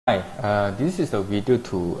Hi, this is a video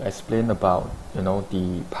to explain about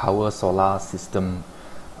the power solar system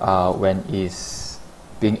when it's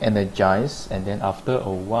being energized, and then after a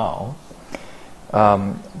while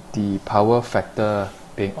the power factor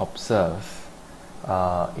being observed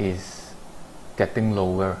is getting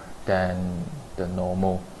lower than the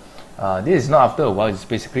normal. This is not after a while, it's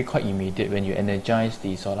basically quite immediate. When you energize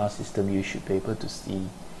the solar system, you should be able to see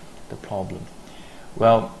the problem.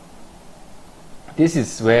 Well, this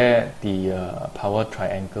is where the power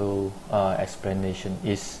triangle explanation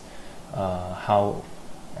is, how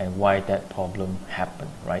and why that problem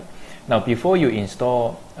happened, right? Now, before you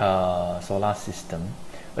install a solar system,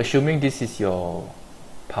 assuming this is your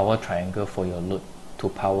power triangle for your load to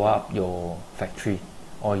power up your factory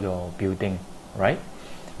or your building, right?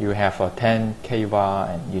 You have a 10 kW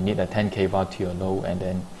and you need a 10 kW to your load, and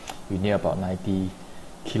then you need about 90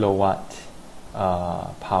 kilowatt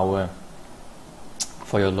power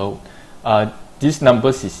for your load. These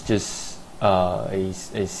numbers is just a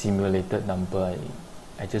simulated number.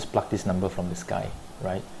 I just plucked this number from the sky,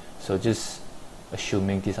 right? So just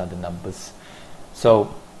assuming these are the numbers.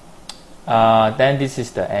 So then this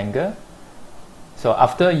is the angle. So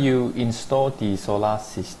after you install the solar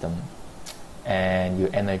system and you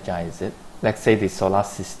energize it, let's say the solar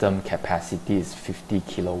system capacity is 50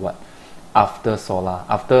 kilowatt. After solar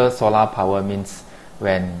power means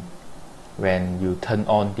when you turn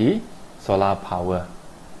on the solar power,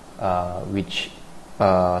 which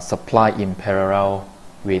supply in parallel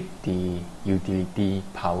with the utility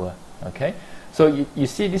power. Okay, so you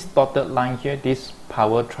see this dotted line here, this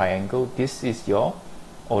power triangle, this is your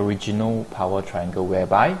original power triangle,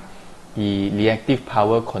 whereby the reactive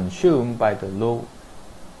power consumed by the load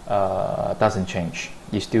doesn't change.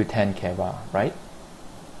 It's still 10 kW, right?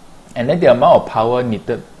 And then the amount of power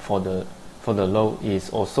needed for the load is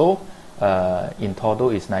also in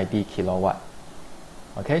total is 90 kilowatt.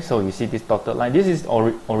 Okay, so you see this dotted line, this is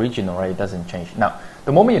original, right? It doesn't change. Now,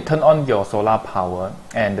 the moment you turn on your solar power,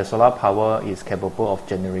 and the solar power is capable of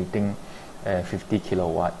generating 50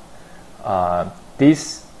 kilowatt,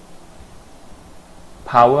 this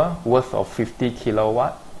power worth of 50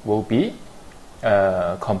 kilowatt will be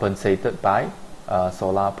compensated by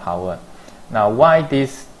solar power. Now, why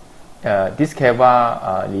this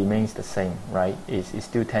kW remains the same, right? It's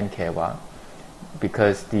still 10 kW,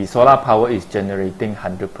 because the solar power is generating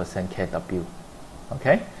 100% kW.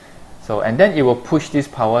 Okay, so and then it will push this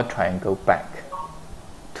power triangle back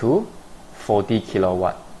to 40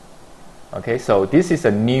 kilowatt. Okay, so this is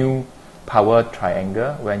a new power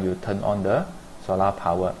triangle when you turn on the solar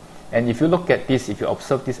power. And if you look at this, if you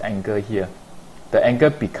observe this angle here, the angle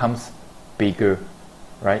becomes bigger,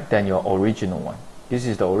 right, than your original one. This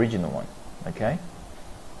is the original one. Okay,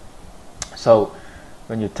 so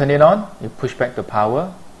when you turn it on, you push back the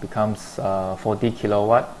power, becomes 40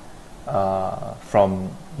 kilowatt from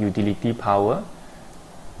utility power.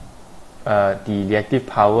 The reactive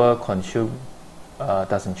power consumed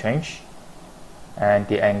doesn't change, and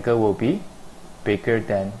the angle will be bigger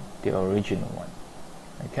than the original one.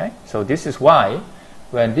 Okay, so this is why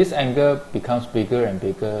when this angle becomes bigger and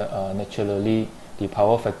bigger, naturally the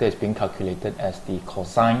power factor is being calculated as the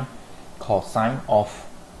cosine of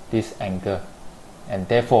this angle, and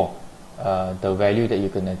therefore the value that you're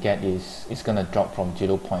going to get is going to drop from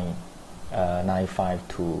 0.95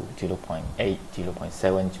 to 0.8,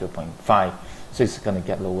 0.7, 0.5. So it's going to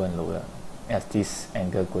get lower and lower as this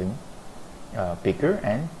angle going bigger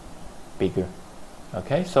and bigger.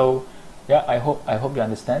 Okay, so yeah, I hope you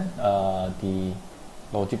understand the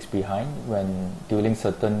logics behind when during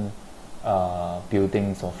certain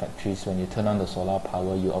buildings or factories, when you turn on the solar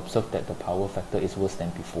power, you observe that the power factor is worse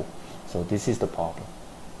than before. So this is the problem.